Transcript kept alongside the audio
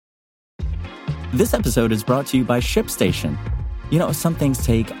This episode is brought to you by ShipStation. You know, some things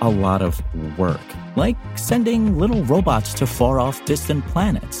take a lot of work, like sending little robots to far-off distant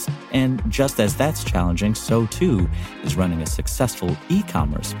planets. And just as that's challenging, so too is running a successful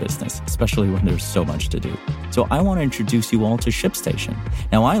e-commerce business, especially when there's so much to do. So I want to introduce you all to ShipStation.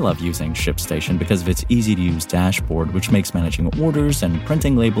 Now, I love using ShipStation because of its easy-to-use dashboard, which makes managing orders and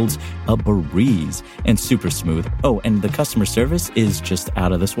printing labels a breeze and super smooth. Oh, and the customer service is just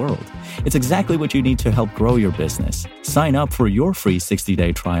out of this world. It's exactly what you need to help grow your business. Sign up for your free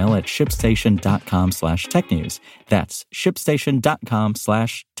 60-day trial at shipstation.com/technews. That's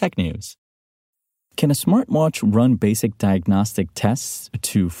shipstation.com/technews. Can a smartwatch run basic diagnostic tests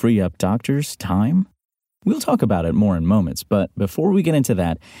to free up doctors' time? We'll talk about it more in moments, but before we get into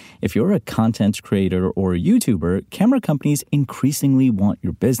that, if you're a content creator or a YouTuber, camera companies increasingly want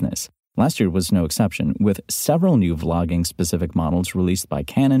your business. Last year was no exception, with several new vlogging-specific models released by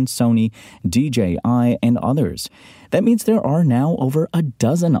Canon, Sony, DJI, and others. That means there are now over a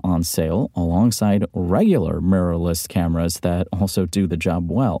dozen on sale, alongside regular mirrorless cameras that also do the job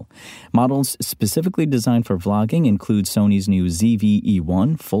well. Models specifically designed for vlogging include Sony's new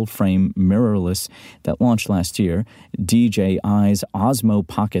ZV-E1 full-frame mirrorless that launched last year, DJI's Osmo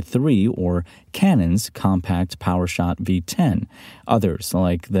Pocket 3, or Canon's compact PowerShot V10. Others,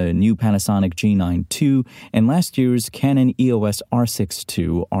 like the new Panasonic G9 II and last year's Canon EOS R6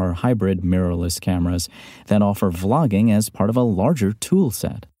 II, are hybrid mirrorless cameras that offer vlogging as part of a larger tool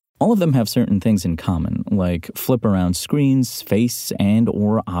set. All of them have certain things in common, like flip-around screens, face and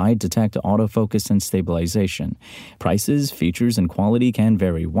or eye detect autofocus and stabilization. Prices, features, and quality can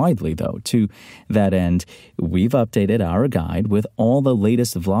vary widely, though. To that end, we've updated our guide with all the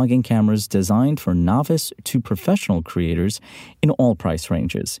latest vlogging cameras designed for novice to professional creators in all price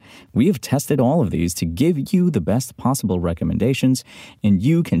ranges. We have tested all of these to give you the best possible recommendations, and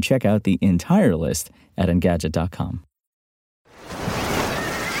you can check out the entire list at Engadget.com.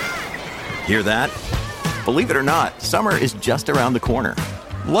 Hear that? Believe it or not, summer is just around the corner.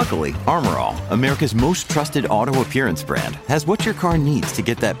 Luckily, Armor All, America's most trusted auto appearance brand, has what your car needs to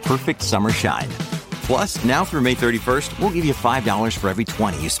get that perfect summer shine. Plus, now through May 31st, we'll give you $5 for every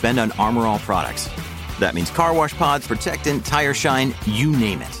 $20 you spend on Armor All products. That means car wash pods, protectant, tire shine, you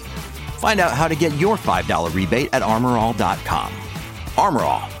name it. Find out how to get your $5 rebate at armorall.com. Armor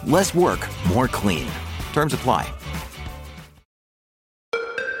All, less work, more clean. Terms apply.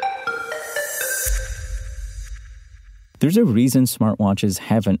 There's a reason smartwatches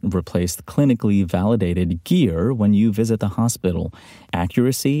haven't replaced clinically validated gear when you visit the hospital.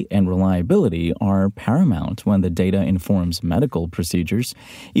 Accuracy and reliability are paramount when the data informs medical procedures.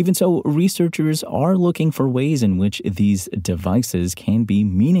 Even so, researchers are looking for ways in which these devices can be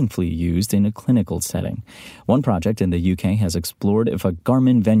meaningfully used in a clinical setting. One project in the UK has explored if a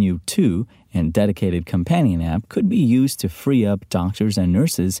Garmin Venue 2 and dedicated companion app could be used to free up doctors and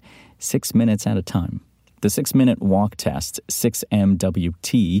nurses 6 minutes at a time. The 6-minute walk test,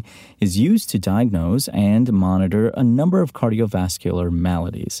 6MWT, is used to diagnose and monitor a number of cardiovascular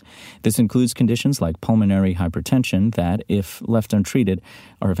maladies. This includes conditions like pulmonary hypertension that, if left untreated,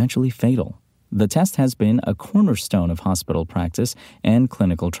 are eventually fatal. The test has been a cornerstone of hospital practice and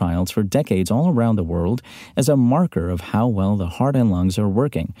clinical trials for decades all around the world as a marker of how well the heart and lungs are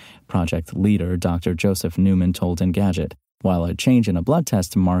working, project leader Dr. Joseph Newman told Engadget. While a change in a blood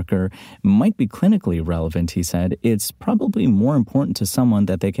test marker might be clinically relevant, he said, it's probably more important to someone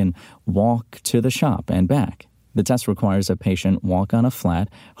that they can walk to the shop and back. The test requires a patient walk on a flat,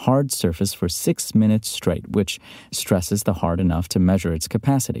 hard surface for 6 minutes straight, which stresses the heart enough to measure its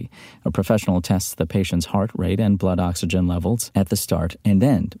capacity. A professional tests the patient's heart rate and blood oxygen levels at the start and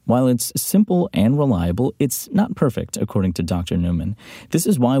end. While it's simple and reliable, it's not perfect, according to Dr. Newman. This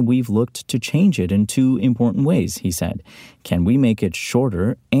is why we've looked to change it in two important ways, he said. Can we make it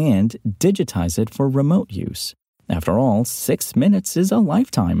shorter and digitize it for remote use? After all, 6 minutes is a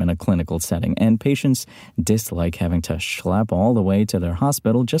lifetime in a clinical setting, and patients dislike having to schlep all the way to their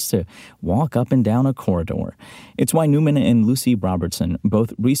hospital just to walk up and down a corridor. It's why Newman and Lucy Robertson,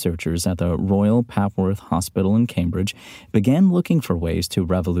 both researchers at the Royal Papworth Hospital in Cambridge, began looking for ways to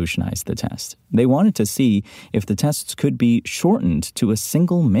revolutionize the test. They wanted to see if the tests could be shortened to a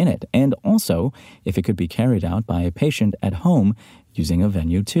single minute, and also if it could be carried out by a patient at home using a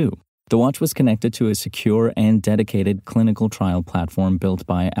Venue 2. The watch was connected to a secure and dedicated clinical trial platform built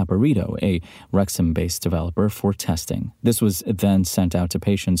by Apparito, a Wrexham-based developer, for testing. This was then sent out to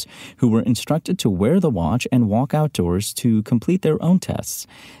patients who were instructed to wear the watch and walk outdoors to complete their own tests.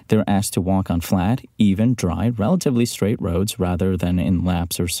 They're asked to walk on flat, even, dry, relatively straight roads rather than in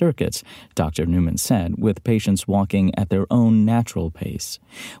laps or circuits, Dr. Newman said, with patients walking at their own natural pace.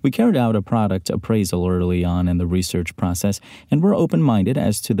 We carried out a product appraisal early on in the research process, and we're open-minded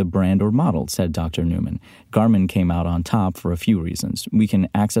as to the brand or model, said Dr. Newman. Garmin came out on top for a few reasons. We can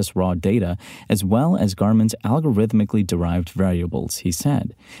access raw data as well as Garmin's algorithmically derived variables, he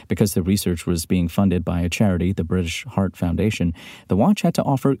said. Because the research was being funded by a charity, the British Heart Foundation, the watch had to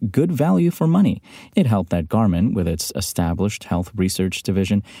offer good value for money. It helped that Garmin, with its established health research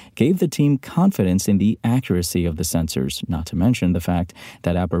division, gave the team confidence in the accuracy of the sensors, not to mention the fact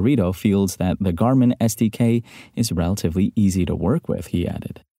that Apparito feels that the Garmin SDK is relatively easy to work with, he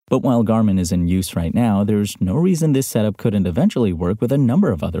added. But while Garmin is in use right now, there's no reason this setup couldn't eventually work with a number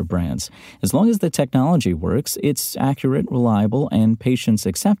of other brands. As long as the technology works, it's accurate, reliable, and patients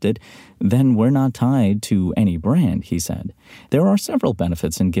accept it, then we're not tied to any brand, he said. There are several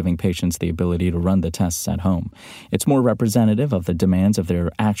benefits in giving patients the ability to run the tests at home. It's more representative of the demands of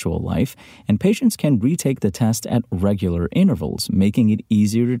their actual life, and patients can retake the test at regular intervals, making it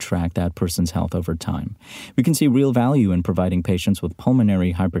easier to track that person's health over time. We can see real value in providing patients with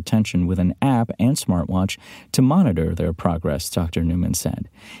pulmonary hypertension with an app and smartwatch to monitor their progress, Dr. Newman said.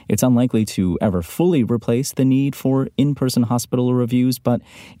 It's unlikely to ever fully replace the need for in-person hospital reviews, but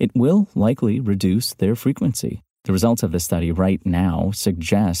it will likely reduce their frequency. The results of the study right now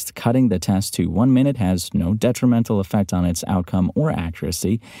suggest cutting the test to 1 minute has no detrimental effect on its outcome or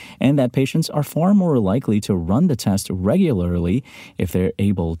accuracy, and that patients are far more likely to run the test regularly if they're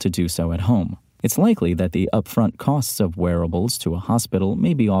able to do so at home. It's likely that the upfront costs of wearables to a hospital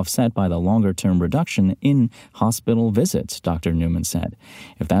may be offset by the longer-term reduction in hospital visits, Dr. Newman said.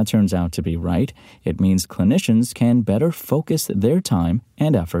 If that turns out to be right, it means clinicians can better focus their time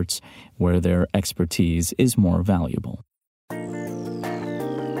and efforts where their expertise is more valuable.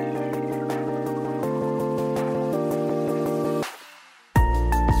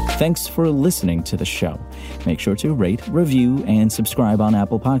 Thanks for listening to the show. Make sure to rate, review, and subscribe on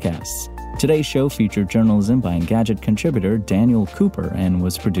Apple Podcasts. Today's show featured journalism by Engadget contributor Daniel Cooper and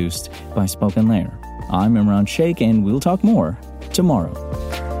was produced by Spoken Layer. I'm Imran Sheikh, and we'll talk more tomorrow.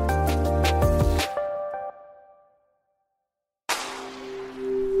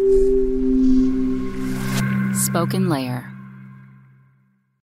 Spoken Layer.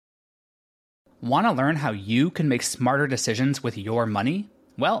 Want to learn how you can make smarter decisions with your money?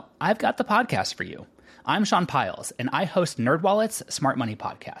 Well, I've got the podcast for you. I'm Sean Piles, and I host NerdWallet's Smart Money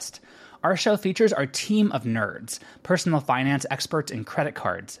Podcast. Our show features our team of nerds, personal finance experts in credit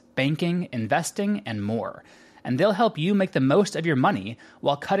cards, banking, investing, and more. And they'll help you make the most of your money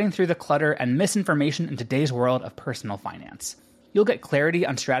while cutting through the clutter and misinformation in today's world of personal finance. You'll get clarity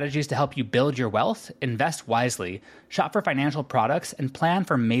on strategies to help you build your wealth, invest wisely, shop for financial products, and plan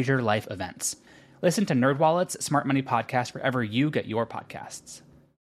for major life events. Listen to NerdWallet's Smart Money Podcast wherever you get your podcasts.